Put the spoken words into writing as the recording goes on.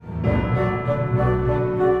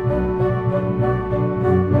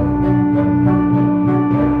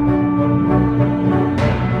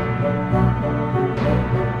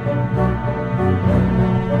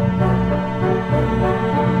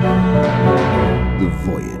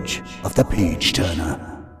Voyage of the Page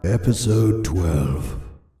Turner. Episode 12.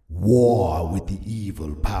 War with the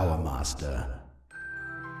Evil Power Master.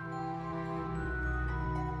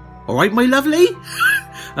 Alright, my lovely?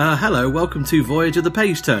 Hello, welcome to Voyage of the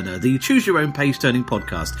Page Turner, the choose-your-own page-turning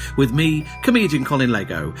podcast, with me, comedian Colin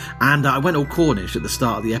Lego. And I went all Cornish at the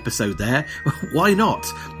start of the episode there. Why not?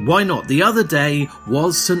 Why not? The other day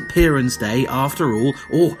was St. Piran's Day, after all,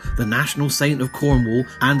 or the National Saint of Cornwall,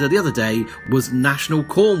 and the other day was National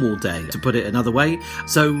Cornwall Day, to put it another way.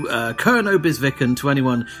 So, Kerno Bisviken to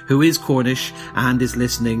anyone who is Cornish and is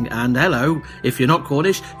listening, and hello, if you're not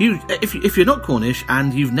Cornish, if you're not Cornish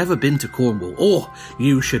and you've never been to Cornwall, or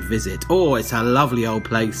you should visit. Oh, it's a lovely old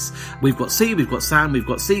place. We've got sea, we've got sand, we've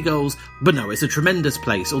got seagulls, but no, it's a tremendous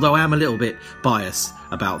place, although I am a little bit biased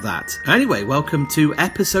about that. Anyway, welcome to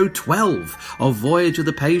episode 12 of Voyage of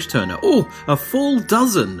the Page Turner. Oh, a full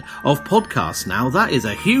dozen of podcasts now. That is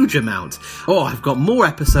a huge amount. Oh, I've got more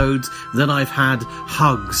episodes than I've had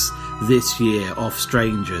hugs this year off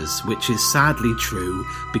strangers, which is sadly true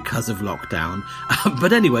because of lockdown.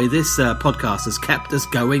 But anyway, this podcast has kept us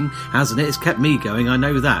going, hasn't it? It's kept me going, I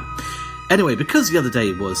know that. Anyway, because the other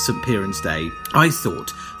day was St. Piran's Day, I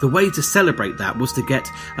thought the way to celebrate that was to get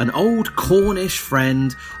an old Cornish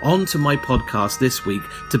friend onto my podcast this week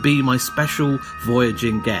to be my special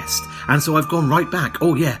voyaging guest. And so I've gone right back.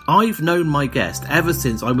 Oh yeah, I've known my guest ever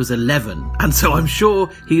since I was 11. And so I'm sure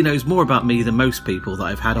he knows more about me than most people that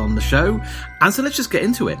I've had on the show. And so let's just get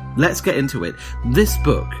into it. Let's get into it. This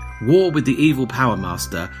book, War with the Evil Power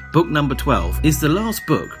Master, book number 12, is the last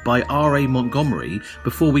book by R.A. Montgomery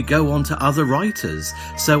before we go on to other writers.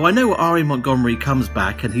 So I know R.A. Montgomery comes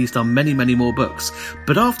back and he's done many, many more books.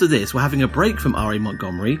 But after this, we're having a break from R.A.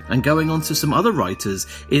 Montgomery and going on to some other writers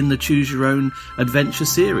in the Choose Your Own Adventure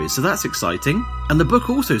series. So that's exciting. And the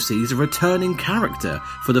book also sees a returning character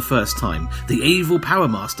for the first time, the Evil Power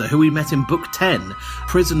Master, who we met in book 10,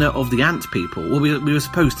 Prisoner of the Ant People. Well, we were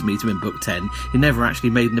supposed to meet him in book 10. He never actually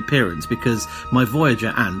made an appearance because my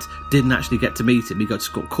Voyager ant didn't actually get to meet him. He got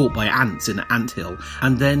caught by ants in an anthill,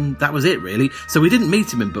 and then that was it really. So we didn't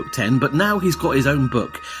meet him in book 10, but now he's got his own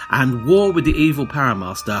book, and War with the Evil Power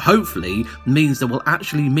Master hopefully means that we'll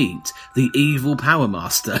actually meet the Evil Power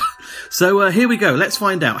Master. So here we go. Let's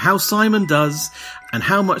find out how Simon does and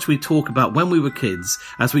how much we talk about when we were kids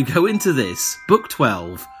as we go into this book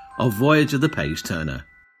 12 of Voyage of the Page Turner.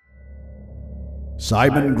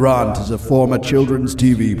 Simon Grant is a former children's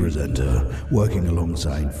TV presenter, working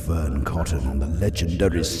alongside Fern Cotton on the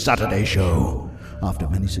legendary Saturday Show. After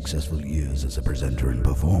many successful years as a presenter and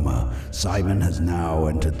performer, Simon has now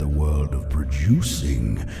entered the world of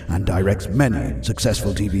producing and directs many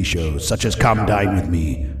successful TV shows such as Come Dine With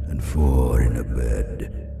Me and Four in a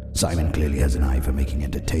Bed. Simon clearly has an eye for making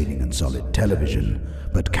entertaining and solid television,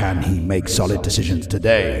 but can he make solid decisions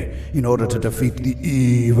today in order to defeat the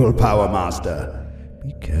Evil Power Master?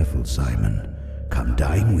 Be careful, Simon. Come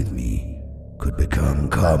Dine With Me could become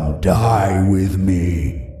Come Die With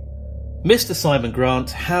Me. Mr. Simon Grant,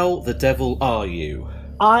 how the devil are you?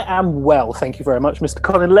 I am well, thank you very much, Mr.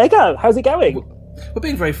 Colin Lego. How's it going? We're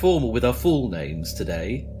being very formal with our full names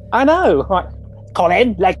today. I know. Right.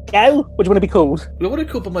 Colin Lego. What do you want to be called? Well, I want to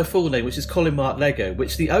be called by my full name, which is Colin Mark Lego,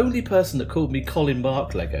 which the only person that called me Colin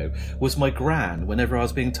Mark Lego was my gran whenever I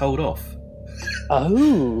was being told off.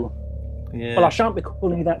 Oh. Yeah. Well, I shan't be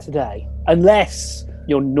calling you that today, unless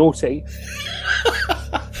you're naughty.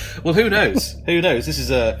 Well, who knows? Who knows? This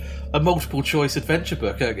is a multiple choice adventure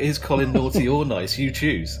book. Is Colin naughty or nice? You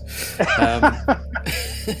choose.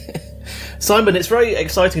 Simon, it's very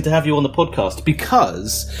exciting to have you on the podcast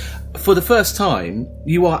because for the first time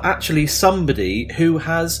you are actually somebody who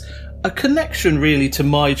has a connection really to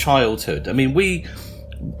my childhood. I mean,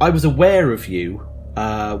 I was aware of you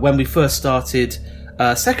when we first started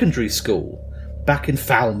secondary school back in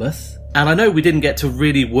Falmouth, and I know we didn't get to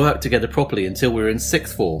really work together properly until we were in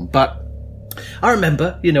sixth form, but I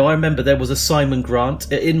remember there was a Simon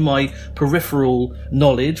Grant in my peripheral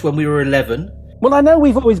knowledge when we were 11. Well, I know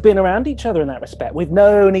we've always been around each other in that respect. We've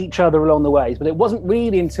known each other along the ways, but it wasn't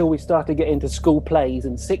really until we started getting into school plays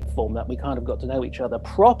and sixth form that we kind of got to know each other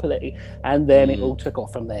properly, and then it all took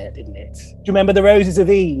off from there, didn't it? Do you remember The Roses of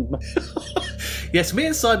Eme? Yes, me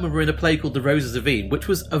and Simon were in a play called The Roses of Eme, which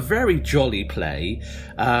was a very jolly play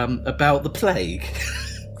about the plague.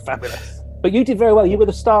 Fabulous. But you did very well. You were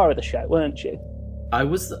the star of the show, weren't you? I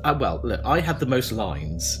was, well, look, I had the most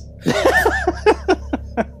lines.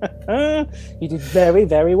 You did very,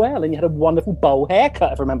 very well, and you had a wonderful bowl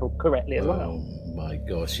haircut, if I remember correctly, as well. Oh, my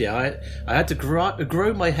gosh, yeah. I had to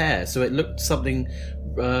grow my hair so it looked something,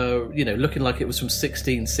 looking like it was from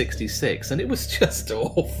 1666, and it was just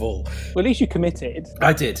awful. Well, at least you committed.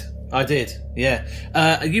 I did,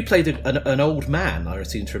 yeah. You played an old man, I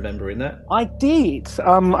seem to remember in that. I did.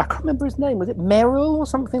 I can't remember his name. Was it Merrill or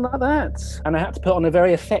something like that? And I had to put on a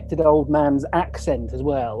very affected old man's accent as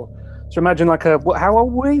well. So imagine how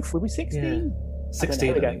old were we? Were we 16? Yeah. 16,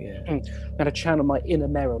 I think, yeah. I'm going to channel my inner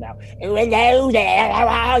Merrill now. Hello there, how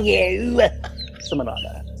are you? Something like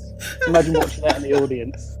that. Imagine watching that in the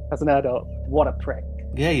audience as an adult. What a prick.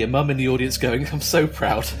 Yeah, your mum in the audience going, I'm so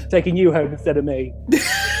proud. Taking you home instead of me.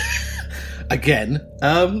 Again.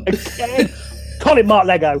 Again. Call it Mark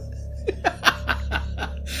Lego.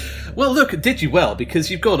 Well, look, it did you well,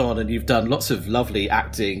 because you've gone on and you've done lots of lovely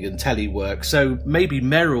acting and telly work, so maybe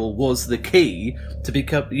Merrill was the key to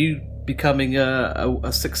becoming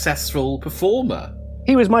a successful performer.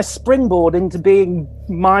 He was my springboard into being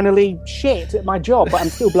minorly shit at my job, but I'm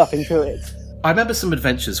still bluffing through it. I remember some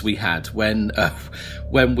adventures we had when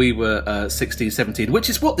we were 16, 17, which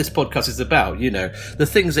is what this podcast is about, the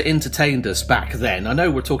things that entertained us back then. I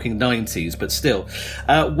know we're talking 90s, but still.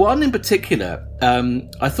 One in particular,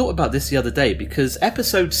 I thought about this the other day because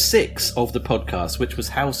episode 6 of the podcast, which was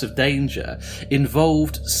House of Danger,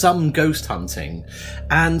 involved some ghost hunting.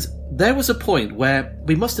 And there was a point where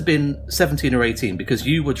we must have been 17 or 18 because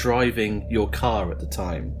you were driving your car at the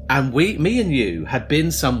time. And me and you had been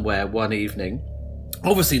somewhere one evening.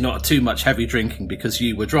 Obviously not too much heavy drinking because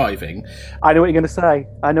you were driving. I know what you're going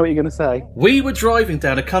to say. We were driving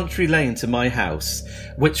down a country lane to my house,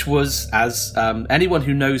 which was, as anyone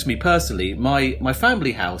who knows me personally, my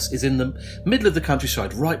family house is in the middle of the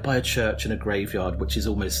countryside, right by a church and a graveyard, which is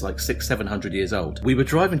almost like 600-700 years old. We were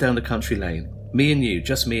driving down the country lane, me and you,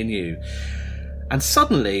 just me and you. And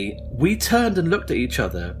suddenly, we turned and looked at each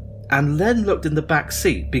other, and then looked in the back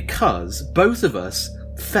seat because both of us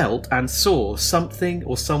felt and saw something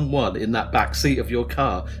or someone in that back seat of your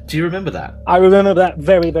car. Do you remember that? I remember that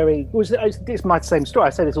very, very... It's my same story.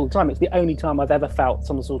 I say this all the time. It's the only time I've ever felt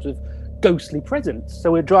some sort of ghostly presence.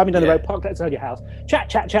 So we're driving down the road, parked outside your house,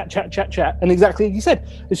 chat, and exactly as you said,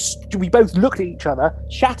 we both looked at each other,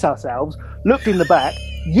 shat ourselves, looked in the back.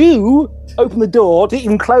 You opened the door, didn't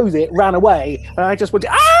even close it, ran away, and I just went,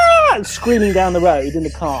 screaming down the road in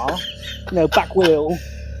the car, back wheel,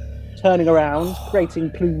 turning around,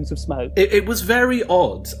 creating plumes of smoke. It was very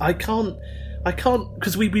odd. I can't,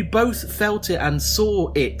 because we both felt it and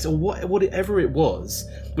saw it, or whatever it was,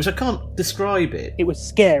 which I can't describe it. It was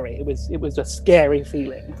scary. It was a scary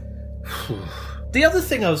feeling. The other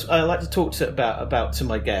thing I like to talk about to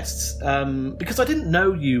my guests, because I didn't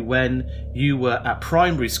know you when you were at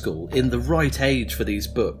primary school, in the right age for these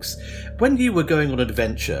books. When you were going on an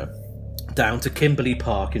adventure down to Kimberley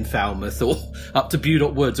Park in Falmouth or up to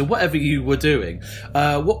Budott Woods or whatever you were doing,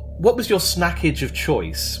 what was your snackage of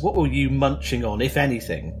choice? What were you munching on, if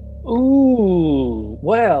anything? Ooh,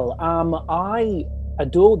 well, I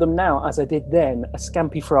adore them now as I did then, a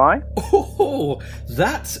scampi fry. Oh,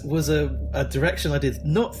 that was a direction I did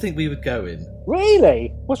not think we would go in.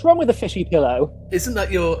 Really? What's wrong with the fishy pillow? Isn't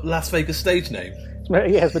that your Las Vegas stage name?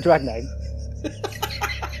 Yeah, it's my drag name.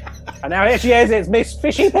 And now here she is, it's Miss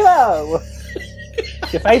Fishy Pillow!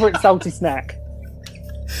 Your favourite salty snack.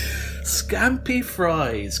 Scampi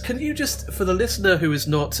fries. Can you just, for the listener who is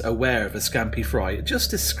not aware of a scampi fry, just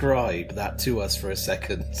describe that to us for a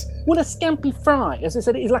second? Well, a scampi fry, as I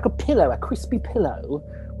said, it is like a pillow, a crispy pillow,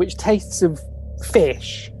 which tastes of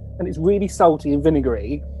fish, and it's really salty and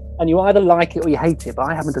vinegary, and you either like it or you hate it, but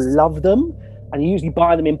I happen to love them, and you usually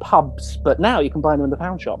buy them in pubs, but now you can buy them in the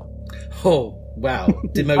pound shop. Oh, wow.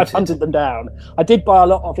 Demoted. I've hunted them down. I did buy a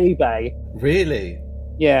lot off eBay. Really?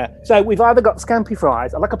 Yeah. So we've either got scampi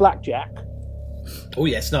fries, I like a blackjack. Oh,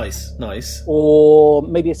 yes, nice. Or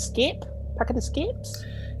maybe a skip, packet of skips.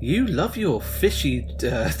 You love your fishy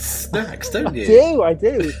snacks, don't you? I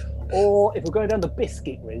do. Or if we're going down the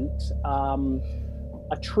biscuit route,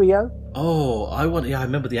 a trio. Oh, I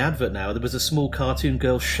remember the advert now. There was a small cartoon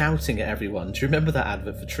girl shouting at everyone. Do you remember that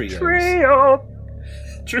advert for Trios? Trio!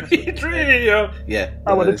 Trio! Yeah.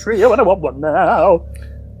 I want a trio and I want one now.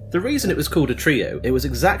 The reason it was called a trio, it was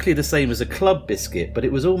exactly the same as a club biscuit, but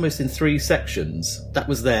it was almost in 3 sections. That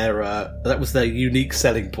was their unique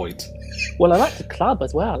selling point. Well, I like the club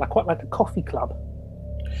as well. I quite like the coffee club.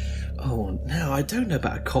 Oh, no, I don't know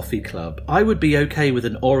about a coffee club. I would be okay with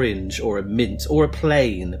an orange or a mint or a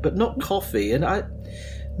plain, but not coffee. And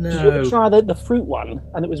no. Did you ever try the fruit one?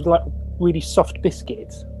 And it was like really soft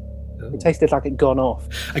biscuits. It tasted like it'd gone off.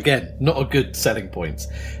 Again, not a good selling point.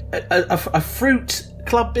 A fruit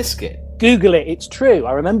club biscuit. Google it. It's true.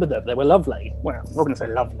 I remember them. They were lovely. Well, I wouldn't say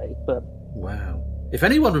lovely, but... Wow. If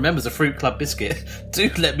anyone remembers a Fruit Club biscuit, do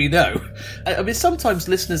let me know. I mean, sometimes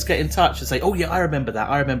listeners get in touch and say, oh yeah, I remember that.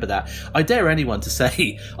 I dare anyone to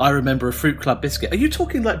say, I remember a Fruit Club biscuit. Are you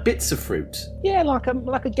talking like bits of fruit? Yeah, like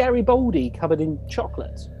a Garibaldi covered in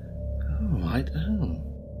chocolate. Oh, I don't.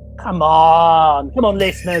 Come on,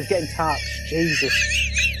 listeners, get in touch. Jesus.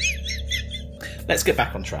 Let's get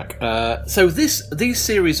back on track. So these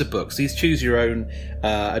series of books, these choose your own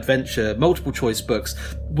adventure, multiple choice books,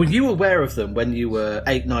 were you aware of them when you were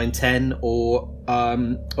 8, 9, 10, or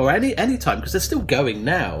any time? Because they're still going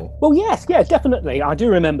now. Well, yes, definitely. I do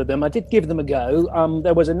remember them. I did give them a go.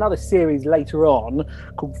 There was another series later on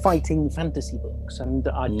called Fighting Fantasy Books, and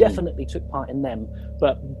I definitely took part in them.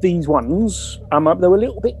 But these ones, they were a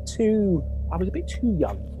little bit too... I was a bit too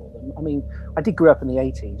young for them. I mean, I did grow up in the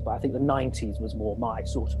 80s, but I think the 90s was more my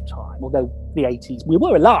sort of time. Although the 80s, we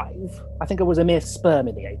were alive. I think I was a mere sperm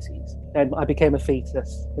in the 80s. And I became a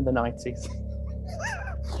fetus in the 90s.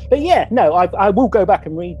 But yeah, no, I will go back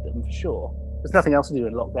and read them for sure. There's nothing else to do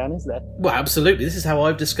in lockdown, is there? Well, absolutely. This is how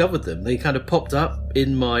I've discovered them. They kind of popped up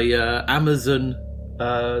in my Amazon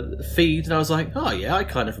feed, and I was like, oh yeah, I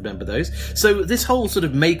kind of remember those. So this whole sort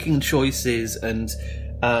of making choices and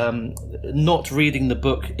not reading the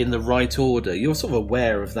book in the right order, you're sort of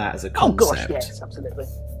aware of that as a concept. Oh gosh, yes, absolutely.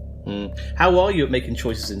 How are you at making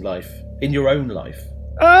choices in life, in your own life?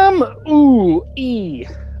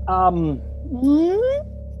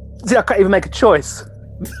 See, I can't even make a choice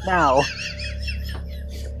now.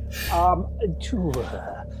 I'm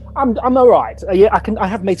all right. Yeah, I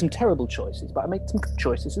have made some terrible choices, but I made some good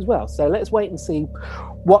choices as well. So let's wait and see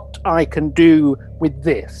what I can do with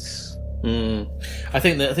this. I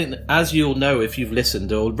think that as you'll know if you've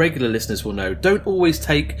listened, or regular listeners will know, don't always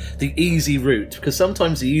take the easy route, because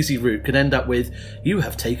sometimes the easy route can end up with, you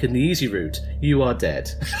have taken the easy route, you are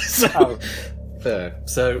dead. So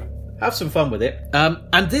have some fun with it.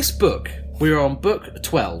 And this book, we're on book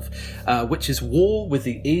 12, which is War with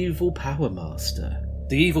the Evil Power Master.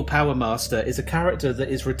 The Evil Power Master is a character that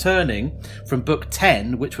is returning from book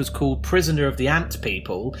 10, which was called Prisoner of the Ant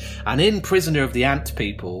People. And in Prisoner of the Ant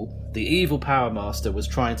People, the Evil Power Master was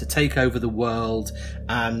trying to take over the world,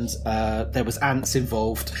 and there was ants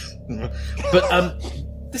involved. But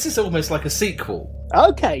this is almost like a sequel.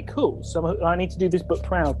 Okay, cool. So I need to do this book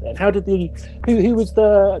proud then. How did who was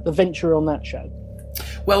the venture on that show?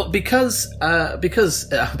 Well, because I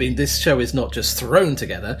mean, this show is not just thrown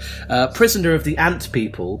together. Prisoner of the Ant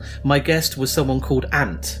People, my guest was someone called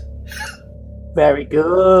Ant. Very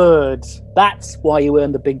good. That's why you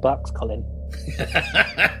earned the big bucks, Colin.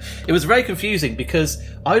 It was very confusing because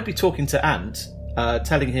I would be talking to Ant,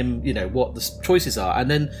 telling him, what the choices are, and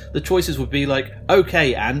then the choices would be like,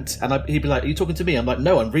 "Okay, Ant," and he'd be like, "Are you talking to me?" I'm like,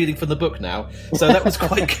 "No, I'm reading from the book now." So that was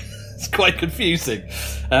quite confusing.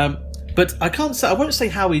 But I won't say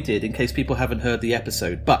how he did in case people haven't heard the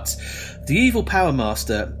episode, but the Evil Power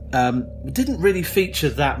Master didn't really feature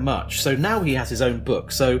that much, so now he has his own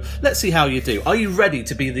book. So let's see how you do. Are you ready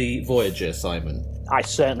to be the Voyager, Simon? I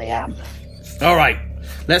certainly am. All right,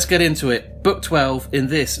 let's get into it. Book 12 in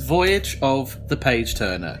this Voyage of the Page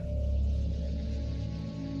Turner.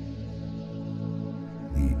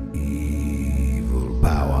 The Evil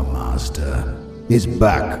Power Master is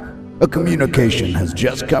back. A communication has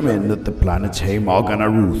just come in that the planets Hamog and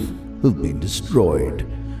Aruth have been destroyed.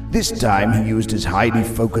 This time he used his highly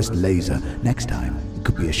focused laser. Next time, it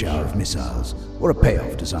could be a shower of missiles, or a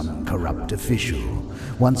payoff to some corrupt official.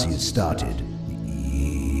 Once he has started, the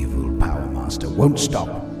Evil Power Master won't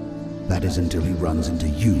stop. That is until he runs into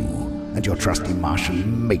you and your trusty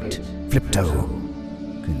Martian mate, Flipto.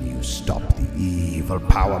 Can you stop the Evil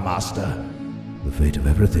Power Master? The fate of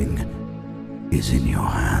everything is in your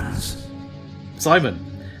hands. Simon,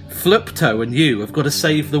 Flipto and you have got to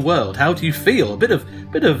save the world. How do you feel? A bit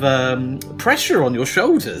of pressure on your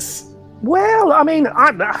shoulders. Well, I mean,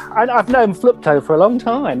 I've known Flipto for a long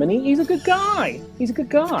time, and he's a good guy.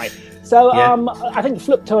 So Yeah. I think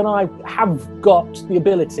Flipto and I have got the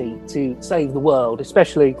ability to save the world,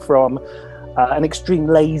 especially from an extreme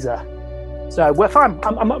laser. So we're fine.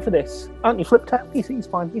 I'm up for this. Aren't you, Flipto? He's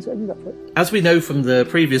fine. He's up for it. As we know from the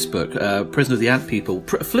previous book, Prisoner of the Ant People,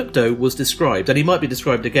 Flipto was described, and he might be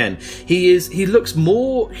described again. He looks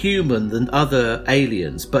more human than other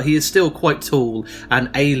aliens, but he is still quite tall and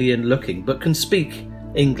alien-looking, but can speak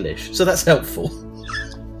English, so that's helpful.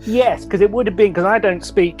 Yes, because it would have been, because I don't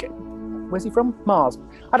speak... Where's he from? Mars.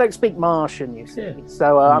 I don't speak Martian, you see. Yeah.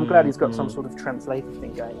 So I'm glad he's got some sort of translator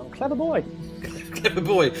thing going on. Clever boy. Clever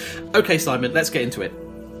boy. Okay, Simon, let's get into it.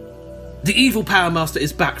 The evil Power Master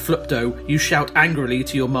is back, Flupto, you shout angrily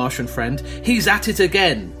to your Martian friend. He's at it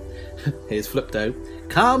again. Here's Flupto.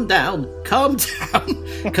 Calm down,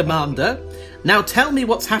 Commander. Now tell me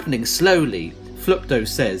what's happening slowly, Flupto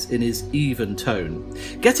says in his even tone.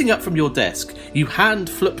 Getting up from your desk, you hand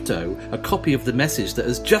Flupto a copy of the message that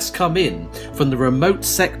has just come in from the remote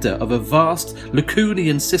sector of a vast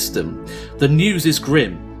Lacunian system. The news is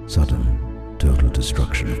grim. Sudden, total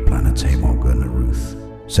destruction of planets Hamog and Aruth.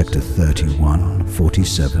 Sector 31,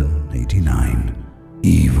 47, 89.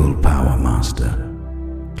 Evil Power Master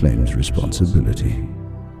claims responsibility.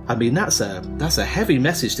 I mean, that's a heavy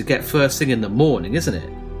message to get first thing in the morning, isn't it?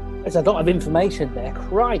 There's a lot of information there,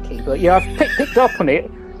 crikey. But yeah, I've picked up on it.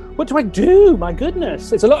 What do I do? My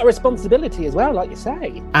goodness. It's a lot of responsibility as well, like you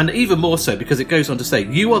say. And even more so because it goes on to say,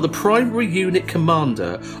 you are the primary unit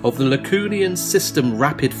commander of the Lacunian System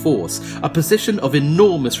Rapid Force, a position of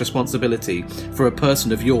enormous responsibility for a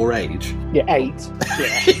person of your age. Yeah, 8.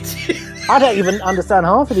 Yeah. I don't even understand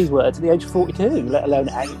half of these words at the age of 42, let alone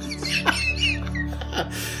 8.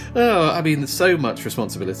 Oh, I mean, there's so much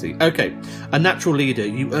responsibility. Okay, a natural leader,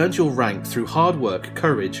 you earned your rank through hard work,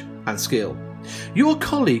 courage, and skill. Your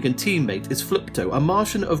colleague and teammate is Flupto, a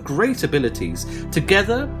Martian of great abilities.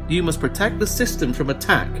 Together, you must protect the system from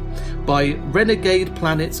attack by renegade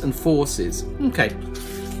planets and forces. Okay.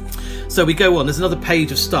 So we go on. There's another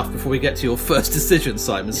page of stuff before we get to your first decision,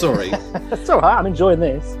 Simon. Sorry. That's all right. I'm enjoying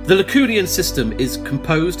this. The Lacunian system is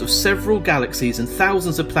composed of several galaxies and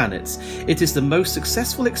thousands of planets. It is the most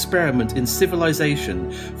successful experiment in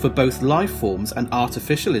civilization for both life forms and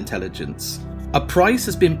artificial intelligence. A price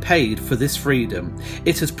has been paid for this freedom.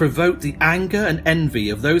 It has provoked the anger and envy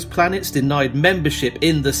of those planets denied membership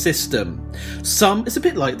in the system. It's a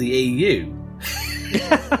bit like the EU.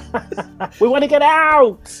 We want to get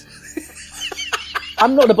out!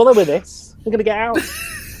 I'm not going to bother with this. We're going to get out.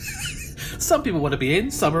 Some people want to be in,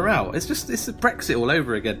 some are out. It's Brexit all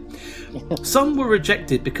over again. Some were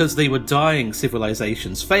rejected because they were dying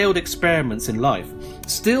civilizations, failed experiments in life.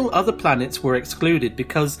 Still, other planets were excluded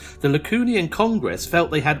because the Lacunian Congress felt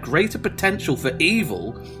they had greater potential for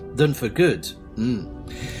evil than for good.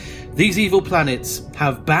 These evil planets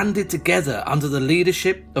have banded together under the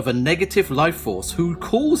leadership of a negative life force who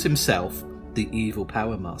calls himself the Evil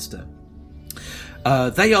Power Master.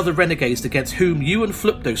 They are the renegades against whom you and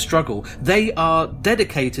Flupto struggle. They are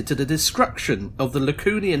dedicated to the destruction of the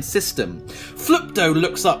Lacunian system. Flupto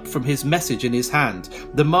looks up from his message in his hand.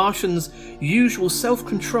 The Martian's usual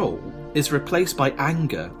self-control is replaced by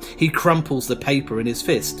anger. He crumples the paper in his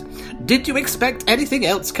fist. Did you expect anything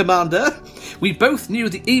else, Commander? We both knew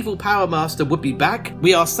the Evil Power Master would be back.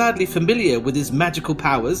 We are sadly familiar with his magical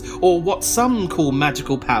powers, or what some call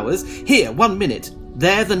magical powers. Here, 1 minute.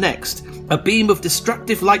 There the next. A beam of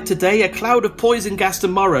destructive light today, a cloud of poison gas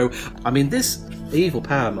tomorrow. I mean, this Evil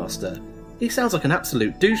Power Master, he sounds like an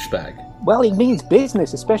absolute douchebag. Well, he means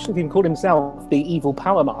business, especially if he can call himself the Evil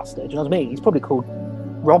Power Master. Do you know what I mean? He's probably called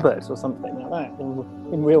Robert or something like that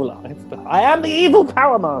in real life. But I am the Evil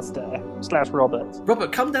Power Master / Robert.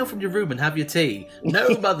 Robert, come down from your room and have your tea. No,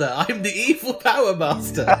 Mother, I'm the Evil Power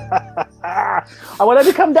Master. I want him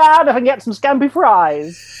to come down if I can get some scampi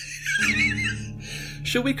fries.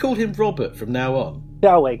 Shall we call him Robert from now on?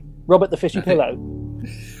 Shall we? Robert the Fishy Pillow.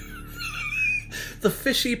 The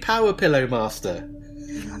Fishy Power Pillow Master.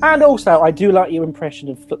 And also, I do like your impression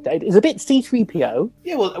of Flupto. It's a bit C-3PO.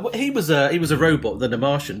 Yeah, well, he was a robot than a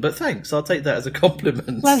Martian, but thanks, I'll take that as a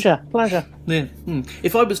compliment. Pleasure. Yeah.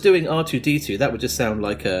 If I was doing R2-D2, that would just sound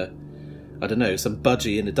like some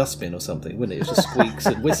budgie in a dustbin or something, wouldn't it? It just squeaks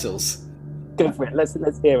and whistles. Go for it. Let's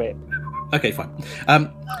hear it. Okay, fine.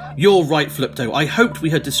 You're right, Flupto. I hoped we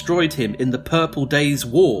had destroyed him in the Purple Days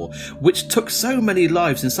War, which took so many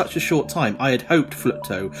lives in such a short time. I had hoped,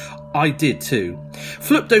 Flupto. I did too.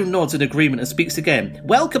 Flupto nods in agreement and speaks again.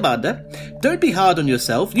 Well, Commander, don't be hard on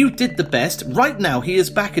yourself. You did the best. Right now, he is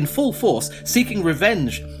back in full force, seeking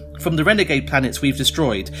revenge from the renegade planets we've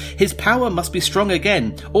destroyed. His power must be strong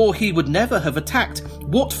again, or he would never have attacked.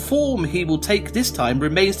 What form he will take this time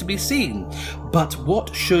remains to be seen. But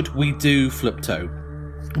what should we do, Flupto?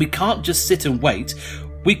 We can't just sit and wait.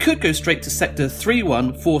 We could go straight to Sector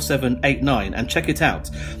 314789 and check it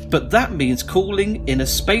out, but that means calling in a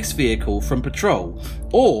space vehicle from Patrol.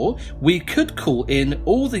 Or we could call in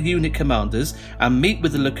all the unit commanders and meet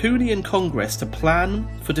with the Lacunian Congress to plan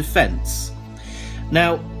for defence.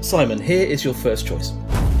 Now, Simon, here is your first choice.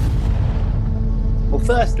 Well,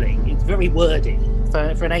 firstly, it's very wordy for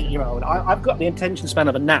an 8-year-old. I've got the attention span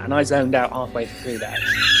of a gnat, and I zoned out halfway through that.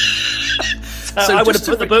 So I would have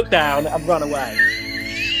put the book down and run away.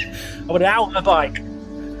 I would have out on my bike.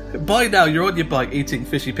 By now, you're on your bike eating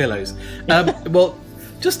fishy pillows. Well,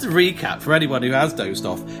 just to recap for anyone who has dozed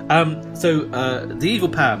off. The evil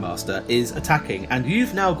Power Master is attacking, and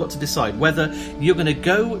you've now got to decide whether you're going to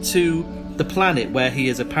go to the planet where he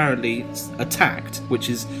is apparently attacked, which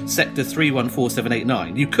is Sector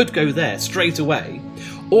 314789. You could go there straight away,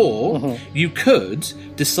 or you could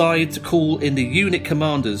decide to call in the unit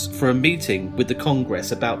commanders for a meeting with the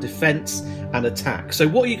Congress about defence and attack. So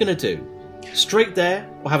what are you going to do? Straight there,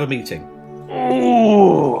 or have a meeting?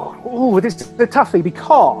 Oh, this is a toughie,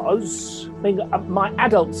 because I think my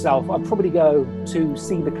adult self, I'd probably go to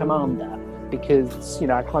see the commander, because,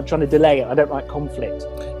 I'm trying to delay it. I don't like conflict.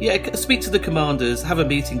 Yeah, speak to the commanders, have a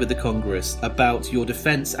meeting with the Congress about your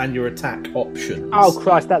defence and your attack options. Oh,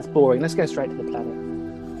 Christ, that's boring. Let's go straight to the planet.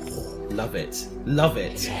 Love it. Love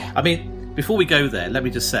it. I mean, before we go there, let me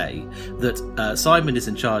just say that Simon is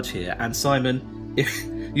in charge here, and Simon, if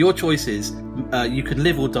your choices, you can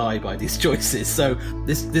live or die by these choices. So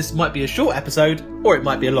this might be a short episode, or it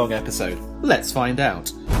might be a long episode. Let's find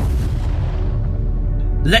out.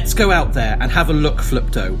 Let's go out there and have a look,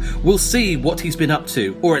 Flipto. We'll see what he's been up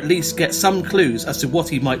to, or at least get some clues as to what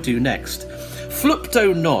he might do next.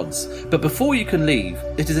 Flipto nods, but before you can leave,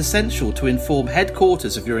 it is essential to inform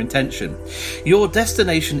headquarters of your intention. Your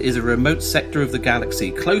destination is a remote sector of the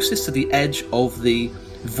galaxy, closest to the edge of the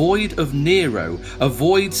Void of Nero, a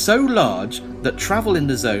void so large that travel in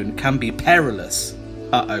the zone can be perilous.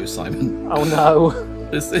 Uh-oh, Simon. Oh no.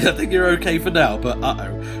 I think you're okay for now, but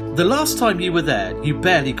uh-oh. The last time you were there, you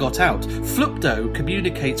barely got out. Flipto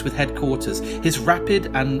communicates with headquarters. His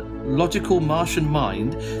rapid and logical Martian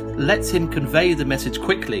mind lets him convey the message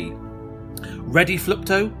quickly. Ready,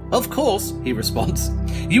 Flipto? Of course, he responds.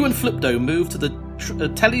 You and Flipto move to the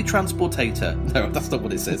teletransportator. No, that's not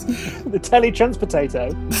what it says. The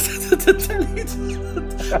teletransportator.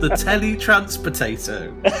 The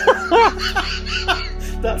teletransportator.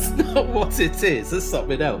 That's not what it is. That's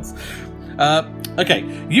something else. Okay,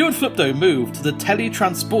 you and Flipto move to the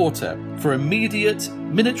teletransporter for immediate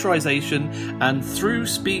miniaturization and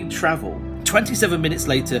through-speed travel. 27 minutes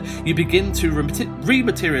later, you begin to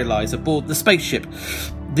rematerialize aboard the spaceship.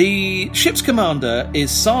 The ship's commander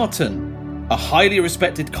is Sartan, a highly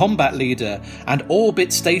respected combat leader and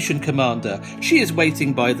orbit station commander. She is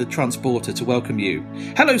waiting by the transporter to welcome you.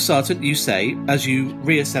 Hello, Sartan, you say, as you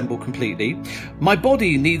reassemble completely. My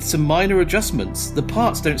body needs some minor adjustments. The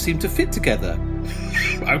parts don't seem to fit together.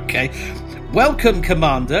 Okay. Welcome,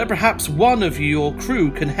 Commander. Perhaps one of your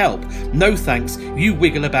crew can help. No thanks. You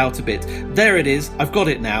wiggle about a bit. There it is. I've got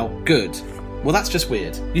it now. Good. Well, that's just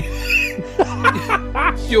weird.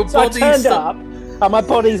 Your so I turned up, and my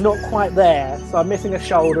body's not quite there. So I'm missing a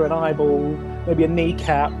shoulder, an eyeball, maybe a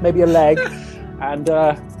kneecap, maybe a leg. And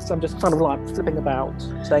so I'm just kind of like flipping about,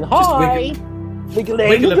 saying, hi!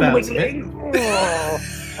 Wiggling.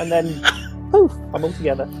 And then, poof, I'm all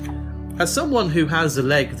together. As someone who has a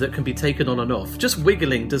leg that can be taken on and off, just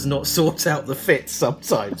wiggling does not sort out the fit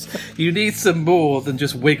sometimes. You need some more than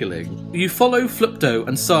just wiggling. You follow Flipto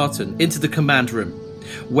and Sartan into the command room,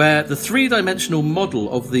 where the three-dimensional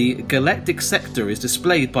model of the galactic sector is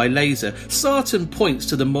displayed by laser. Sartan points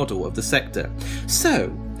to the model of the sector.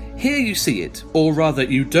 So, here you see it, or rather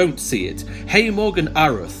you don't see it. Haymog and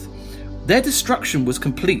Aruth. Their destruction was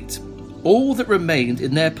complete. All that remained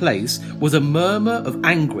in their place was a murmur of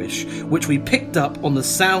anguish, which we picked up on the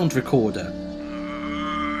sound recorder.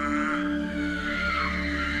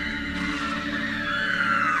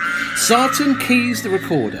 Sartan keys the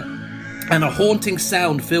recorder, and a haunting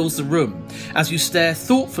sound fills the room. As you stare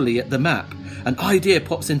thoughtfully at the map, an idea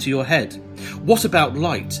pops into your head. What about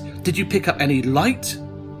light? Did you pick up any light?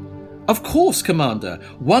 Of course, Commander.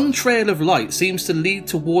 One trail of light seems to lead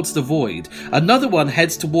towards the void. Another one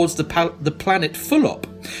heads towards the planet Fulop.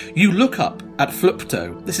 You look up at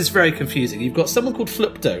Flipto. This is very confusing. You've got someone called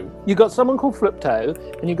Flipto. You've got someone called Flipto,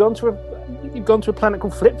 and you've gone to a planet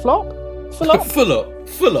called Flip-Flop?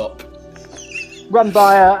 Fulop. Run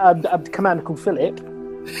by a commander called Philip.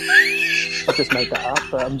 I've just made that up,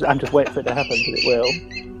 but I'm just waiting for it to happen, because it will.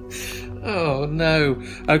 Oh, no.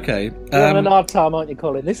 Okay. You're having a hard time, aren't you,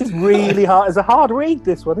 Colin? This is really hard. It's a hard read,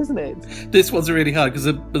 this one, isn't it? This one's really hard, because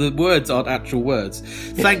the words aren't actual words.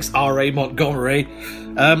 Thanks, R.A. Montgomery.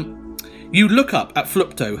 You look up at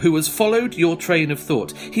Flipto, who has followed your train of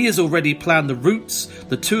thought. He has already planned the routes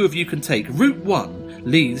the two of you can take. Route 1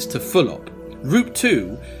 leads to Fulop. Route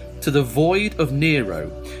 2 to the Void of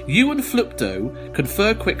Nero. You and Flipto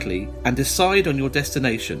confer quickly and decide on your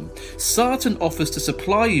destination. Sartan offers to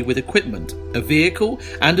supply you with equipment, a vehicle,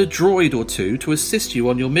 and a droid or two to assist you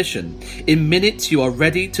on your mission. In minutes, you are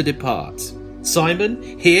ready to depart.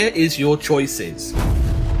 Simon, here is your choices.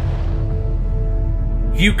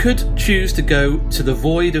 You could choose to go to the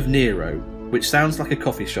Void of Nero, which sounds like a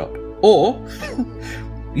coffee shop, or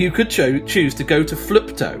you could choose to go to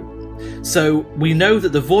Flupto. So we know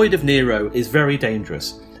that the Void of Nero is very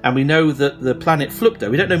dangerous, and we know that the planet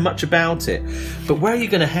Flupto, we don't know much about it, but where are you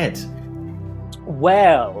going to head?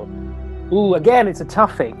 Well, again, it's a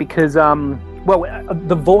toughie because,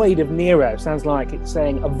 the Void of Nero sounds like it's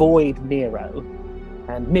saying avoid Nero,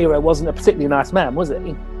 and Nero wasn't a particularly nice man, was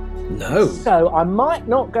he? No. So I might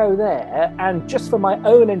not go there, and just for my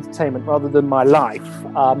own entertainment rather than my life,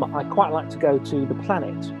 I quite like to go to the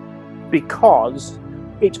planet because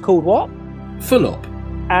it's called what? Fulop.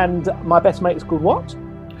 And my best mate is called what?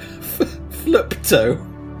 Flupto.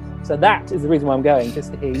 So that is the reason why I'm going,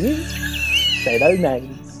 just to hear you say those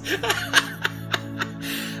names.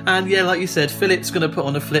 And yeah, like you said, Philip's going to put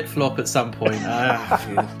on a flip-flop at some point.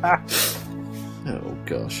 Oh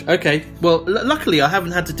gosh. Okay. Well, luckily I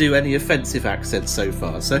haven't had to do any offensive accents so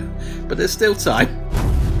far. But there's still time.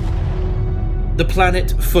 The planet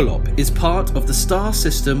Fulop is part of the star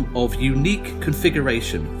system of unique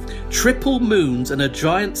configuration. Triple moons and a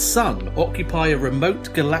giant sun occupy a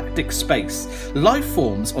remote galactic space. Life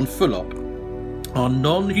forms on Fulop are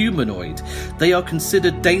non-humanoid. They are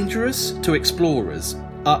considered dangerous to explorers.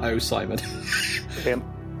 Uh-oh, Simon.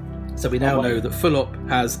 So we now know that Fulop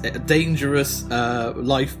has dangerous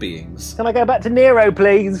life beings. Can I go back to Nero,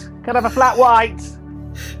 please? Can I have a flat white?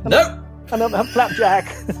 No! And a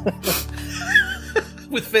flapjack.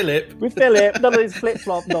 With Philip. With Philip. None of this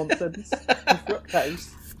flip-flop nonsense.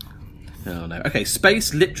 Fructose. Oh no. Okay,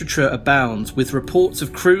 space literature abounds with reports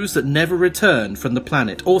of crews that never returned from the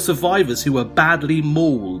planet or survivors who were badly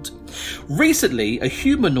mauled. Recently, a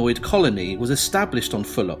humanoid colony was established on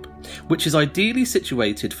Fulop, which is ideally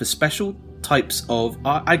situated for special types of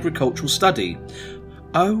agricultural study.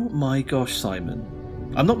 Oh my gosh, Simon.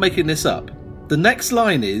 I'm not making this up. The next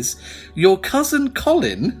line is, your cousin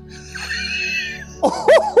Colin...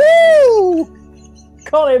 Oh,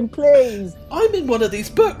 Colin, please. I'm in one of these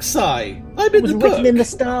books, Si. I'm in the book. Written in the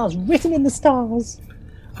stars. Written in the stars.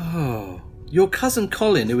 Oh, your cousin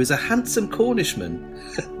Colin, who is a handsome Cornishman.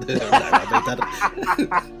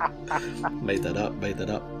 Made that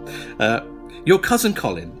up. Your cousin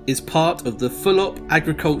Colin is part of the Fulop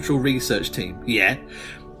Agricultural Research Team. Yeah.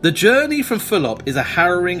 The journey from Fulop is a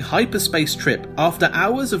harrowing hyperspace trip. After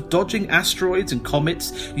hours of dodging asteroids and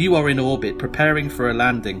comets, you are in orbit, preparing for a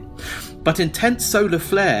landing. But intense solar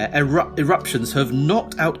flare eruptions have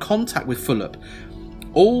knocked out contact with Fulop.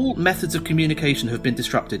 All methods of communication have been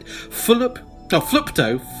disrupted.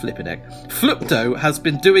 Flupto has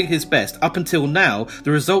been doing his best. Up until now, the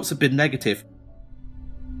results have been negative.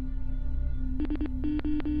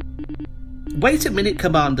 Wait a minute,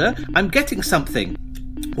 Commander. I'm getting something.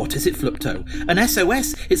 What is it, Flupto? An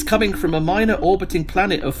SOS. It's coming from a minor orbiting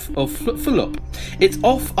planet of Fulop. It's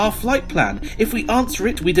off our flight plan. If we answer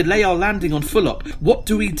it, we delay our landing on Fulop. What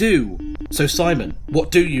do we do? So, Simon,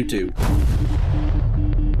 what do you do?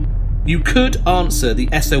 You could answer the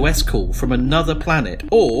SOS call from another planet,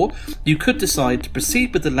 or you could decide to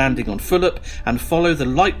proceed with the landing on Fulop and follow the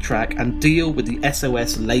light track and deal with the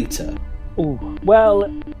SOS later. Ooh, well,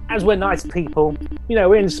 as we're nice people,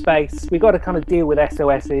 we're in space, we've got to kind of deal with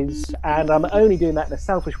SOSs, and I'm only doing that in a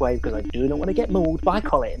selfish way because I do not want to get mauled by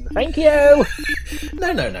Colin. Thank you!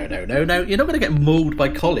 No, you're not going to get mauled by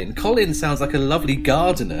Colin. Colin sounds like a lovely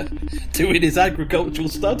gardener doing his agricultural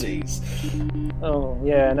studies. Oh,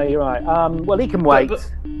 yeah, no, you're right. Well, he can wait.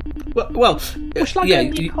 Well, shall I go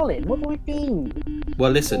meet Colin? What do I do?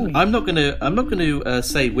 Well, listen, I'm not going to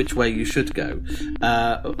say which way you should go.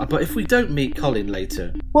 But if we don't meet Colin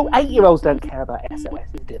later... Well, 8-year-olds don't care about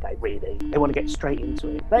SOSs, do they, really? They want to get straight into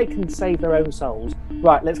it. They can save their own souls.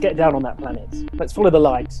 Right, let's get down on that planet. Let's follow the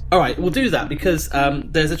light. All right, we'll do that because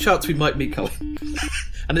there's a chance we might meet Colin.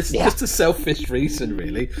 And it's just a selfish reason,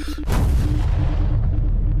 really.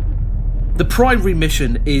 The primary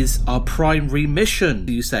mission is our primary mission,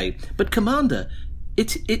 you say. But, Commander...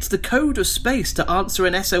 It's the code of space to answer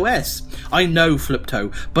an SOS. I know,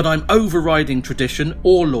 Flupto, but I'm overriding tradition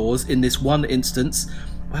or laws in this one instance.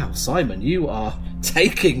 Wow, Simon, you are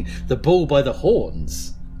taking the bull by the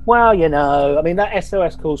horns. Well, that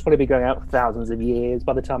SOS call's probably be going out for thousands of years.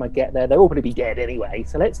 By the time I get there, they'll all probably be dead anyway.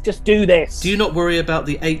 So let's just do this. Do you not worry about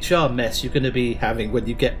the HR mess you're going to be having when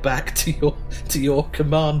you get back to your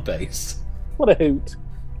command base? What a hoot.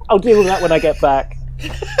 I'll deal with that when I get back.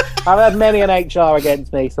 I've had many an HR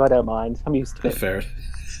against me, so I don't mind. I'm used to it. Fair.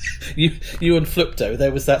 You and Flupto,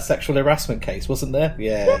 there was that sexual harassment case, wasn't there?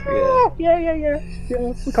 Yeah. We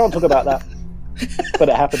can't talk about that. But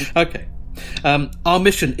it happened. Okay. Our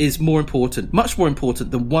mission is more important, much more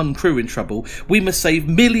important than one crew in trouble. We must save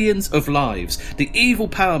millions of lives. The evil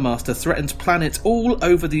Power Master threatens planets all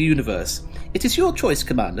over the universe. It is your choice,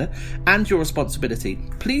 Commander, and your responsibility.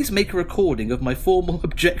 Please make a recording of my formal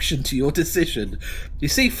objection to your decision. You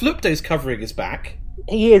see, Flupto's covering his back.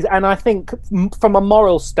 He is, and I think from a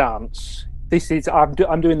moral stance, I'm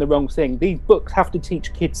doing the wrong thing. These books have to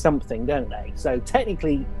teach kids something, don't they? So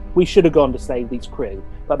technically, we should have gone to save these crew,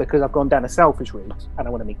 but because I've gone down a selfish route and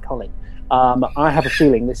I want to meet Colin, I have a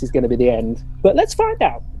feeling this is going to be the end. But let's find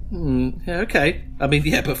out. Yeah, okay. I mean,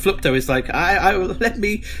 yeah, but Flupto is like,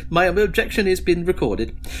 my objection has been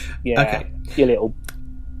recorded. Yeah, okay. You little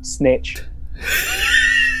snitch.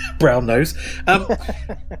 Brown nose.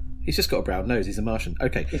 He's just got a brown nose. He's a Martian.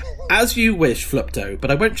 Okay. As you wish, Flupto,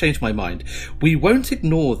 but I won't change my mind. We won't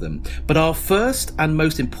ignore them, but our first and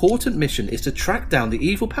most important mission is to track down the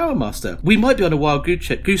evil Power Master. We might be on a wild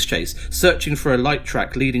goose chase, searching for a light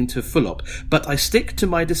track leading to Fulop, but I stick to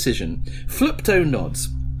my decision. Flupto nods.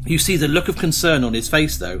 You see the look of concern on his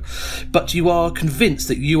face, though, but you are convinced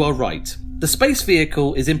that you are right. The space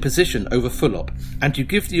vehicle is in position over Fulop, and you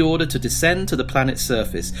give the order to descend to the planet's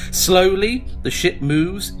surface. Slowly, the ship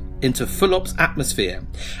moves into Fulop's atmosphere.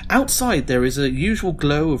 Outside, there is a usual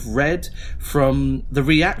glow of red from the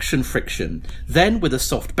reaction friction. Then, with a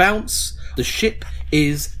soft bounce, the ship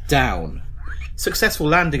is down. Successful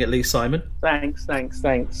landing, at least, Simon. Thanks.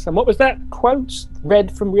 And what was that quote?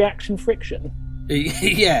 Red from reaction friction?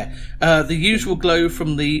 Yeah, the usual glow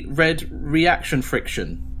from the red reaction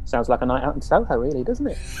friction. Sounds like a night out in Soho, really, doesn't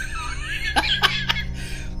it?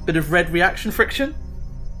 Bit of red reaction friction?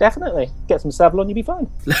 Definitely. Get some Savlon, you'll be fine.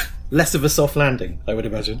 Less of a soft landing, I would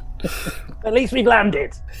imagine. At least we've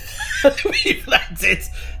landed. We've landed.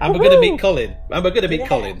 And we're going to meet Colin.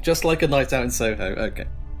 Colin, just like a night out in Soho. Okay.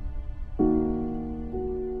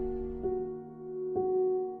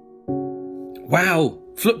 Wow.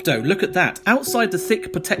 Flupto, look at that. Outside the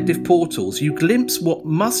thick protective portals, you glimpse what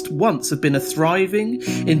must once have been a thriving,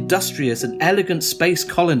 industrious and elegant space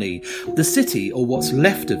colony. The city, or what's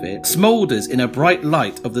left of it, smoulders in a bright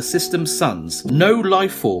light of the system's suns. No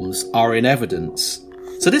life forms are in evidence.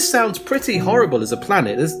 So this sounds pretty horrible as a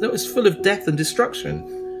planet. It's full of death and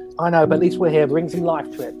destruction. I know, but at least we're here, bringing some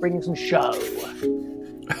life to it, bringing some show.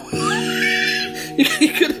 You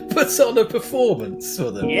could have put on a performance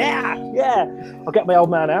for them. Yeah. I'll get my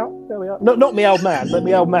old man out. There we are. Not my old man, but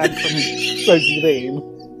my old man from Frozen Beam.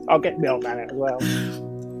 I'll get my old man out as well.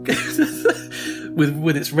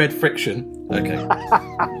 with its red friction. Okay.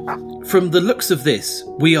 From the looks of this,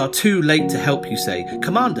 we are too late to help, you say.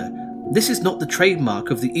 Commander, this is not the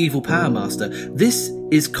trademark of the evil Power Master. This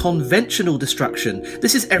is conventional destruction.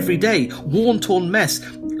 This is everyday, worn-torn mess.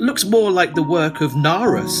 Looks more like the work of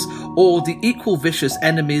Narus, or the equal vicious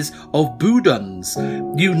enemies of Budans.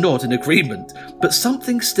 You nod in agreement, but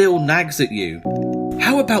something still nags at you.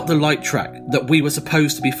 How about the light track that we were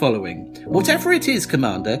supposed to be following? Whatever it is,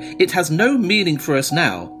 Commander, it has no meaning for us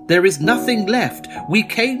now. There is nothing left. We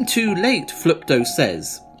came too late, Flupto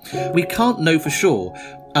says. We can't know for sure.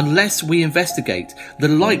 Unless we investigate, the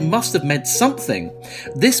light must have meant something.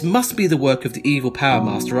 This must be the work of the evil Power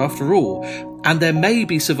Master after all, and there may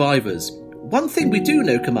be survivors. One thing we do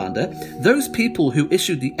know, Commander, those people who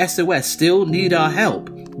issued the SOS still need our help.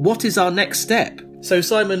 What is our next step? So,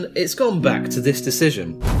 Simon, it's gone back to this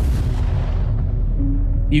decision.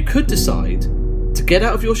 You could decide to get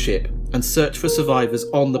out of your ship and search for survivors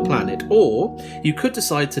on the planet, or you could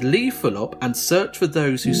decide to leave Fulop and search for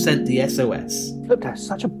those who sent the SOS. Flupto's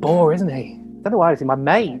such a bore, isn't he? Don't know why he's my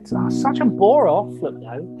mate. Such a bore off,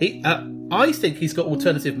 Flupto. I think he's got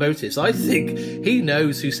alternative motives. I think he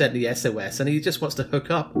knows who sent the SOS and he just wants to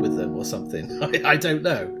hook up with them or something. I don't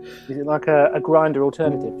know. Is it like a grinder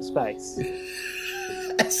alternative for space?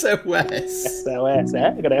 SOS. SOS,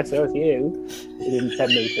 eh? I got to SOS you within 10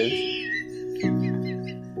 metres.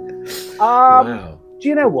 Wow. Do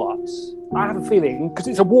you know what? I have a feeling, because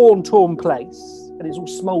it's a worn, torn place, and it's all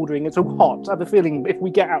smouldering, it's all hot, I have a feeling if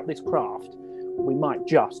we get out this craft, we might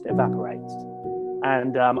just evaporate.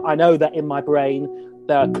 And I know that in my brain,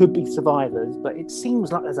 there could be survivors, but it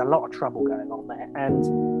seems like there's a lot of trouble going on there.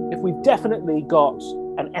 And if we've definitely got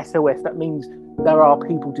an SOS, that means there are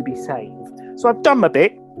people to be saved. So I've done my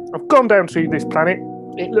bit. I've gone down to this planet.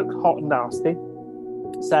 It looks hot and nasty.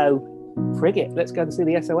 So, frig it. Let's go and see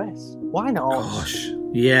the SOS. Why not? Gosh.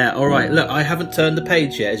 Yeah, all right. Look, I haven't turned the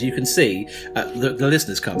page yet, as you can see. The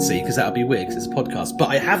listeners can't see because that would be weird because it's a podcast. But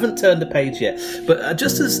I haven't turned the page yet. But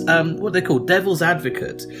just as, what they call devil's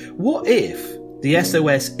advocate, what if the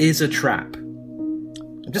SOS is a trap?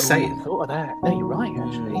 I'm just saying. I thought of that. No, you're right,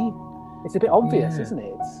 actually. It's a bit obvious, isn't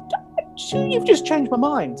it? You've just changed my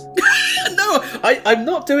mind. No, I'm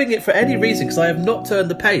not doing it for any reason because I have not turned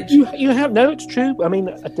the page. You have no. It's true. I mean,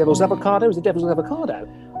 a devil's avocado is a devil's avocado.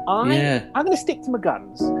 I'm going to stick to my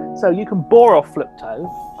guns. So you can bore off Flipto,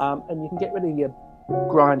 and you can get rid of your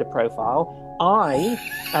grinder profile. I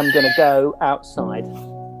am going to go outside.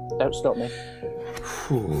 Don't stop me.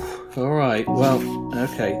 Whew. All right. Well,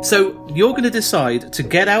 okay. So you're going to decide to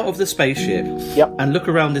get out of the spaceship and look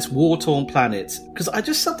around this war-torn planet because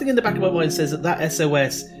something in the back of my mind says that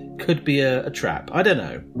SOS could be a trap. I don't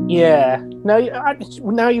know. Yeah. No.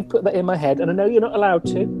 Now you've put that in my head, and I know you're not allowed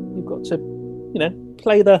to. You've got to,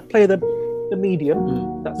 play the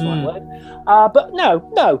medium. That's the right word. But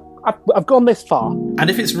no. I've gone this far. And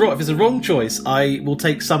if it's wrong, if it's a wrong choice, I will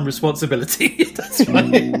take some responsibility. That's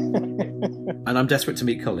fine. And I'm desperate to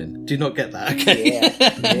meet Colin. Do you not get that? Okay.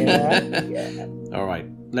 Yeah. All right.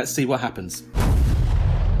 Let's see what happens.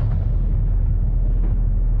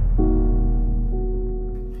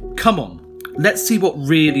 Come on. Let's see what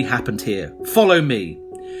really happened here. Follow me.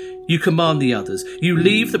 You command the others. You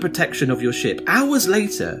leave the protection of your ship. Hours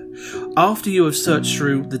later, after you have searched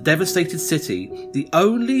through the devastated city, the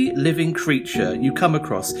only living creature you come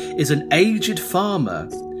across is an aged farmer,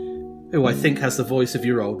 who I think has the voice of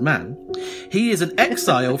your old man. He is an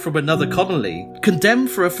exile from another colony.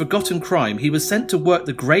 Condemned for a forgotten crime, he was sent to work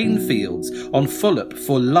the grain fields on Fulop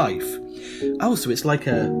for life. Oh, so it's like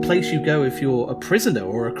a place you go if you're a prisoner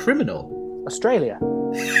or a criminal. Australia.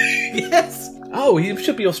 Yes. Oh, you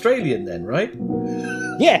should be Australian then, right?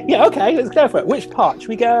 Yeah, okay, let's go for it. Which part? Should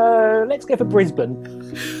we go? Let's go for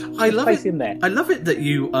Brisbane. I love it. In there. I love it that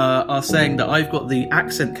you are saying that I've got the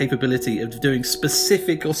accent capability of doing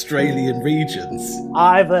specific Australian regions.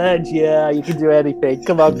 I've heard you. You can do anything.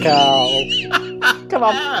 Come on, Carl. Come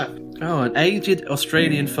on. Oh, an aged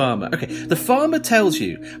Australian farmer. Okay, the farmer tells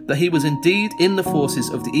you that he was indeed in the forces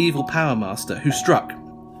of the evil Power Master who struck.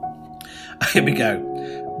 Here we go.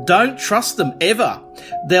 Don't trust them ever.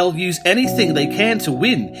 They'll use anything they can to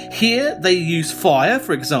win. Here, they use fire,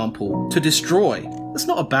 for example, to destroy. That's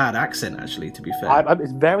not a bad accent, actually, to be fair.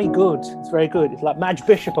 It's very good. It's very good. It's like Madge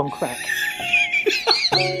Bishop on crack.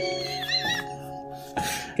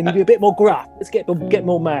 Can you be a bit more gruff? Let's get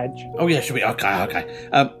more Madge. Oh, yeah, should we? Okay.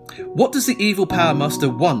 What does the evil Power Master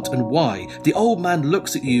want and why? The old man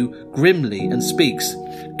looks at you grimly and speaks.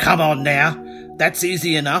 Come on now. That's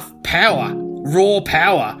easy enough. Power. Raw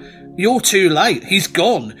power. You're too late. He's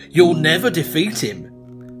gone. You'll never defeat him.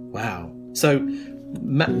 Wow. So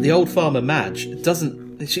the old farmer Madge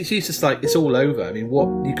doesn't. She's just like, it's all over. I mean, what?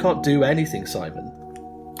 You can't do anything, Simon.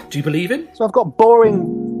 Do you believe him? So I've got boring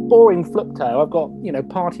Flipto. I've got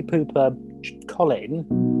party pooper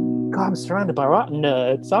Colin. God, I'm surrounded by right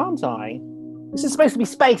nerds, aren't I? This is supposed to be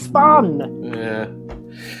space fun. Yeah.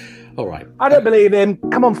 All right. I don't believe him.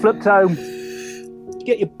 Come on, Flipto.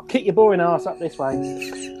 Kick your boring ass up this way.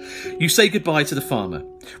 You say goodbye to the farmer,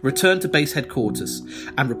 return to base headquarters,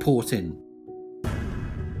 and report in.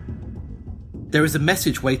 There is a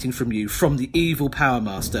message waiting from you from the evil Power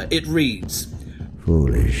Master. It reads,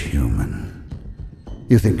 Foolish human.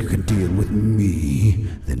 You think you can deal with me?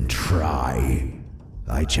 Then try.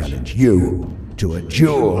 I challenge you to a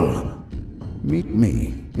duel. Meet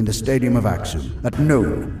me in the Stadium of Axum at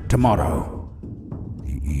noon tomorrow.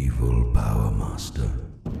 The evil Power Master.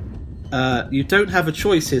 You don't have a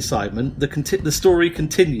choice here, Simon. The story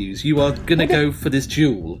continues. You are going to go for this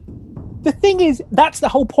duel. The thing is, that's the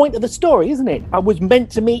whole point of the story, isn't it? I was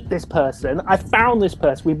meant to meet this person. I found this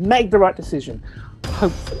person. We've made the right decision.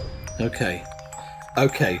 Hopefully.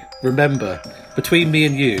 Okay. Remember, between me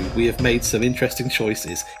and you, we have made some interesting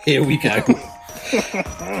choices. Here we go.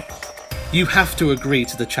 You have to agree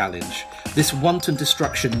to the challenge. This wanton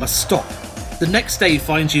destruction must stop. The next day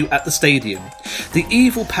finds you at the stadium. The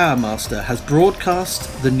evil Power Master has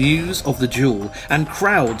broadcast the news of the duel, and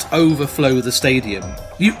crowds overflow the stadium.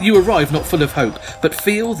 You arrive not full of hope, but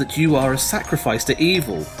feel that you are a sacrifice to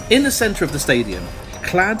evil. In the centre of the stadium,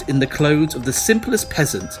 clad in the clothes of the simplest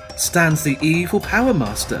peasant, stands the evil Power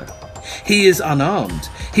Master. He is unarmed.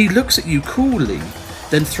 He looks at you coolly,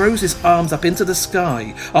 then throws his arms up into the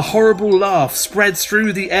sky. A horrible laugh spreads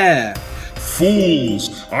through the air.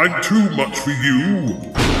 Fools! I'm too much for you!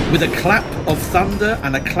 With a clap of thunder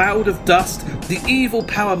and a cloud of dust, the evil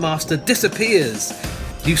Power Master disappears.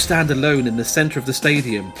 You stand alone in the centre of the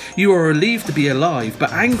stadium. You are relieved to be alive,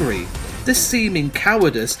 but angry. This seeming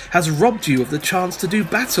cowardice has robbed you of the chance to do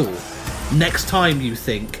battle. Next time, you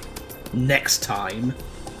think. Next time.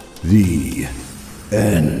 The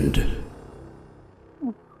end.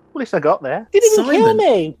 Well, at least I got there. Didn't even kill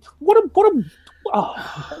me. What a.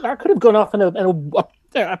 Oh, that could have gone off in a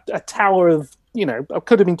a tower of, I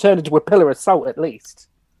could have been turned into a pillar of salt at least.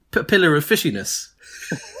 Pillar of fishiness.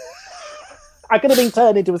 I could have been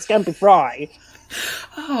turned into a scampi fry.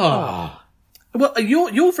 Ah. Well,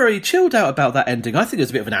 you're very chilled out about that ending. I think it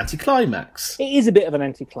was a bit of an anticlimax. It is a bit of an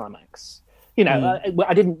anticlimax.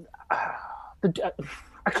 I didn't.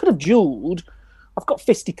 I could have duelled. I've got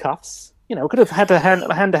fisticuffs. I could have had a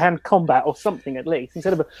hand-to-hand combat or something at least,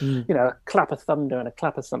 instead of a clap of thunder and a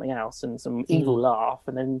clap of something else and some evil laugh,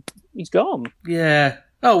 and then he's gone. Yeah.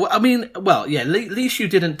 Oh, I mean, well, yeah, at least you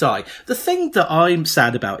didn't die. The thing that I'm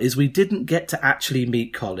sad about is we didn't get to actually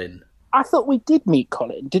meet Colin. I thought we did meet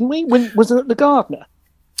Colin, didn't we? Was it the gardener?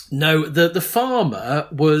 No, the farmer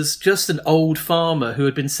was just an old farmer who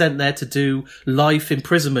had been sent there to do life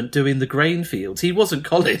imprisonment doing the grain fields. He wasn't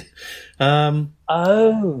Colin. Oh,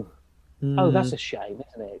 that's a shame,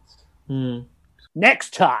 isn't it?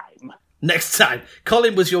 Next time.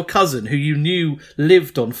 Colin was your cousin who you knew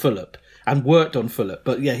lived on Fulham and worked on Fulham,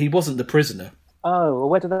 but yeah, he wasn't the prisoner. Oh, well,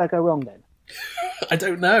 where did that go wrong then? I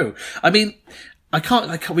don't know. I mean,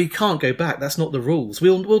 we can't go back. That's not the rules.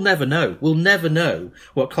 We'll never know. We'll never know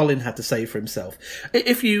what Colin had to say for himself.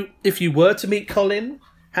 If you were to meet Colin,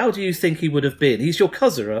 how do you think he would have been? He's your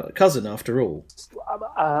cousin after all.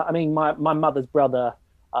 I mean, my mother's brother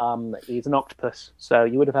is an octopus, so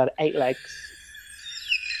you would have had 8 legs.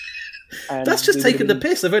 That's just taking the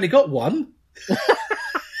piss. They've only got one.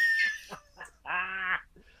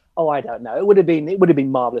 Oh, I don't know. It would have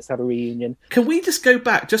been marvellous to have a reunion. Can we just go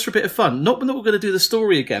back, just for a bit of fun? Not that we're going to do the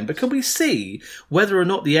story again, but can we see whether or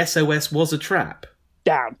not the SOS was a trap?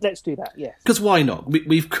 Down. Let's do that, yes. Because why not?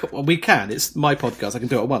 We can. It's my podcast. I can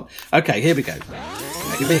do it at once. Okay, here we go.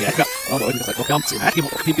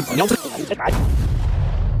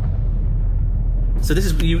 So this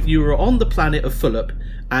is you were on the planet of Fulham,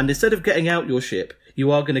 and instead of getting out your ship,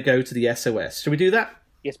 you are going to go to the SOS. Shall we do that?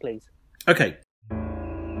 Yes, please. Okay.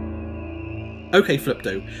 Okay,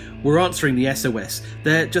 Flipto, we're answering the SOS.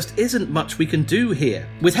 There just isn't much we can do here.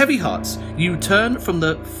 With heavy hearts, you turn from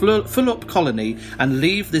the Fulham colony and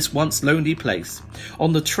leave this once lonely place.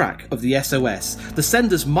 On the track of the SOS, the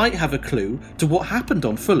senders might have a clue to what happened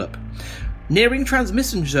on Fulham. Nearing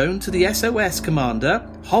transmission zone to the SOS commander,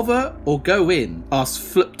 hover or go in,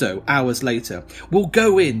 asks Flipto hours later. We'll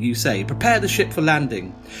go in, you say. Prepare the ship for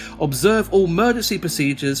landing. Observe all emergency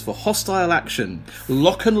procedures for hostile action.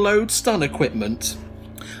 Lock and load stun equipment.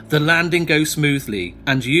 The landing goes smoothly,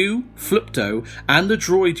 and you, Flipto, and the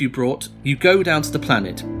droid you brought, you go down to the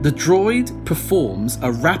planet. The droid performs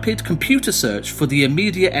a rapid computer search for the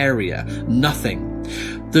immediate area. Nothing.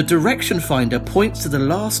 The direction finder points to the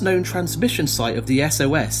last known transmission site of the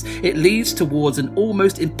SOS. It leads towards an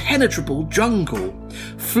almost impenetrable jungle.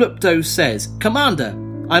 Flipto says, Commander,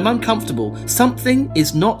 I'm uncomfortable. Something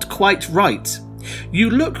is not quite right. You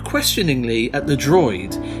look questioningly at the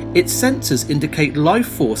droid. Its sensors indicate life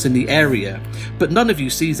force in the area, but none of you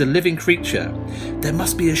sees a living creature. There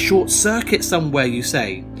must be a short circuit somewhere, you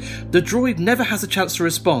say. The droid never has a chance to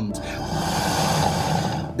respond.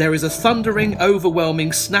 There is a thundering,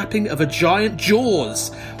 overwhelming snapping of a giant jaws.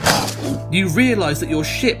 You realise that your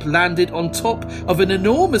ship landed on top of an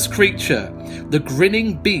enormous creature. The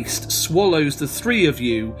grinning beast swallows the 3 of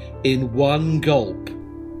you in one gulp.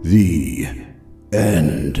 The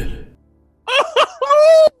end.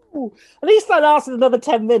 At least that lasted another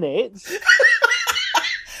 10 minutes.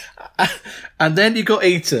 And then you got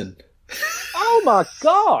eaten. Oh my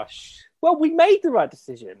gosh. Well, we made the right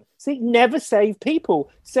decision. See, never save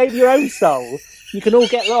people. Save your own soul. You can all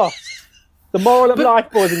get lost. The moral of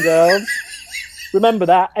life, boys and girls. Remember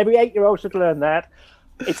that. Every 8-year-old should learn that.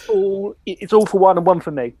 It's all for one and one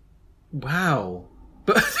for me. Wow.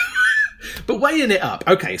 But weighing it up.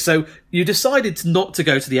 Okay, so you decided not to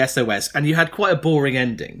go to the SOS, and you had quite a boring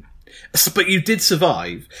ending. But you did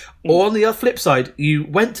survive. Or on the flip side, you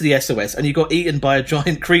went to the SOS and you got eaten by a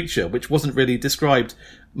giant creature, which wasn't really described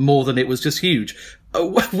more than it was just huge.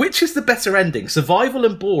 Which is the better ending? Survival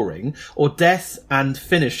and boring, or death and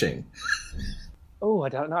finishing? Oh, I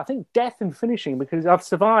don't know. I think death and finishing, because I've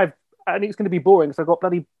survived, and it's going to be boring because I've got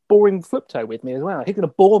bloody boring Flipto with me as well. He's going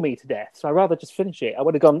to bore me to death, so I'd rather just finish it. I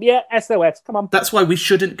would have gone, yeah, SOS, come on. That's why we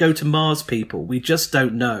shouldn't go to Mars, people. We just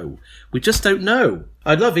don't know. We just don't know.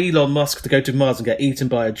 I'd love Elon Musk to go to Mars and get eaten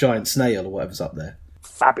by a giant snail or whatever's up there.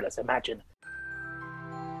 Fabulous, imagine.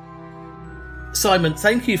 Simon,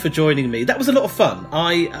 thank you for joining me. That was a lot of fun.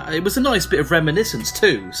 It was a nice bit of reminiscence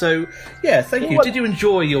too. So, yeah, thank you. Did you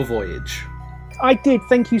enjoy your voyage? I did.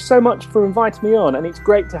 Thank you so much for inviting me on, and it's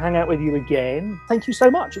great to hang out with you again. Thank you so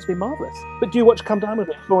much. It's been marvellous. But do you watch Come Down With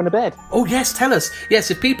Me, Four in a Bed? Oh, yes, tell us. Yes,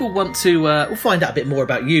 if people want to find out a bit more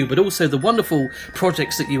about you, but also the wonderful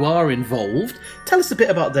projects that you are involved, tell us a bit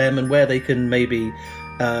about them and where they can maybe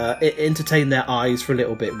entertain their eyes for a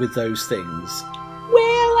little bit with those things.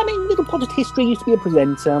 Well, I mean, Little Potted History used to be a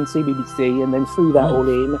presenter on CBBC, and then threw that all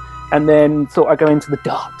in, and then thought I'd go into the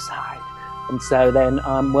dark side. And so then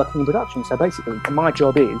I'm working in production. So basically, my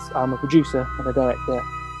job is I'm a producer and a director,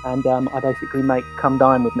 and I basically make Come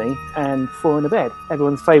Dine With Me and Four in a Bed,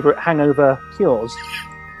 everyone's favourite hangover cures.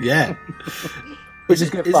 Yeah. Which is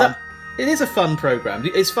good fun. It is a fun programme.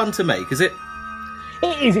 It's fun to make, is it?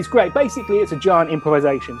 It is, it's great. Basically, it's a giant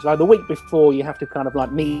improvisation. So the week before, you have to kind of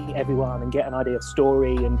like meet everyone and get an idea of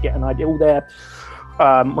story and get an idea, all their,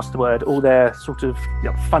 all their sort of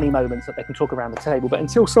funny moments that they can talk around the table. But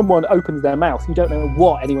until someone opens their mouth, you don't know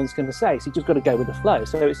what anyone's going to say. So you just got to go with the flow.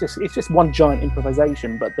 So it's just one giant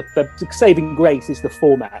improvisation. But the saving grace is the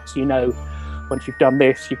format. So once you've done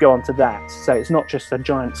this, you go on to that. So it's not just a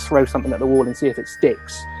giant throw something at the wall and see if it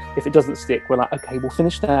sticks. If it doesn't stick, we're like, okay, we'll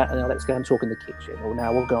finish that, and now let's go and talk in the kitchen. Or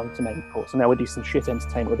now we'll go on to main course, and now we'll do some shit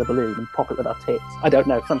entertainment with a balloon and pop it with our tits. I don't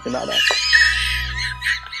know, something like that.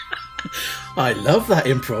 I love that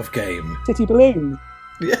improv game. Titty balloons.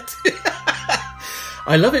 Yeah.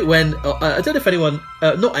 I love it when, I don't know if anyone,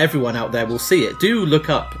 not everyone out there will see it. Do look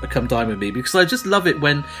up Come Dine With Me, because I just love it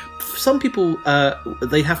when some people,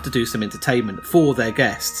 they have to do some entertainment for their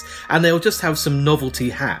guests, and they'll just have some novelty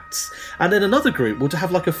hats. And then another group will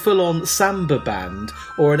have like a full-on samba band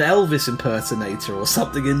or an Elvis impersonator or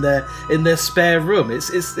something in their spare room. It's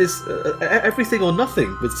everything or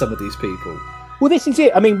nothing with some of these people. Well, this is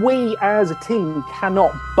it. I mean, we as a team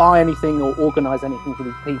cannot buy anything or organise anything for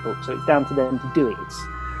these people, so it's down to them to do it.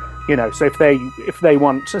 So if they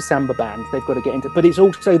want a samba band, they've got to get into it. But it's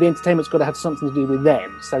also the entertainment's got to have something to do with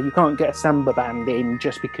them. So you can't get a samba band in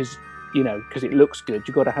just because it looks good.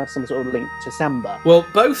 You've got to have some sort of link to samba. Well,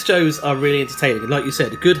 both shows are really entertaining. Like you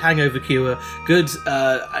said, a good hangover cure, good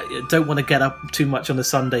don't want to get up too much on a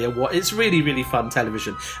Sunday or what. It's really, really fun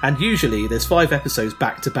television. And usually there's 5 episodes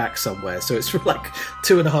back to back somewhere. So it's like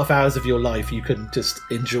 2.5 hours of your life you can just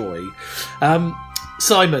enjoy.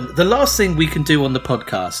 Simon, the last thing we can do on the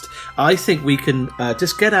podcast, I think we can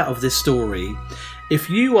just get out of this story. If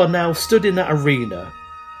you are now stood in that arena,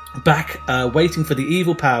 back waiting for the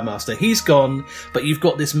evil Power Master, he's gone, but you've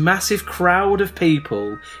got this massive crowd of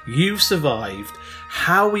people, you've survived.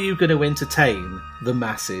 How are you going to entertain the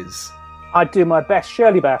masses? I'd do my best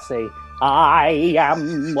Shirley Bassey. I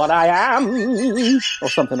am what I am, or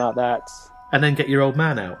something like that. And then get your old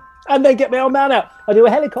man out. And then get my old man out. I'll do a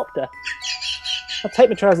helicopter. I'll take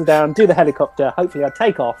my trousers down, do the helicopter. Hopefully I'll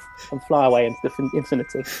take off and fly away into the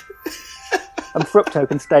infinity. And Fructo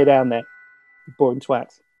can stay down there. Boring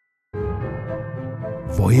twat.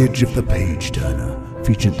 Voyage of the Page Turner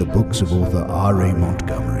featured the books of author R.A.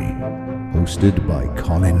 Montgomery, hosted by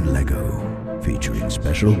Colin Lego, featuring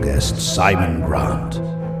special guest Simon Grant,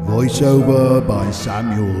 voiceover by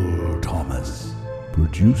Samuel Thomas,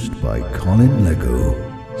 produced by Colin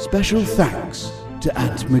Lego. Special thanks to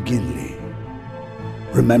Ant McGinley.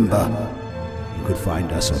 Remember, you could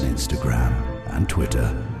find us on Instagram and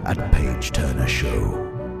Twitter at Page Turner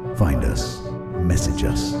Show. Find us, message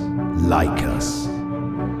us, like us.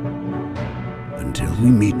 Until we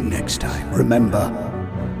meet next time, remember,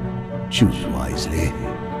 choose wisely.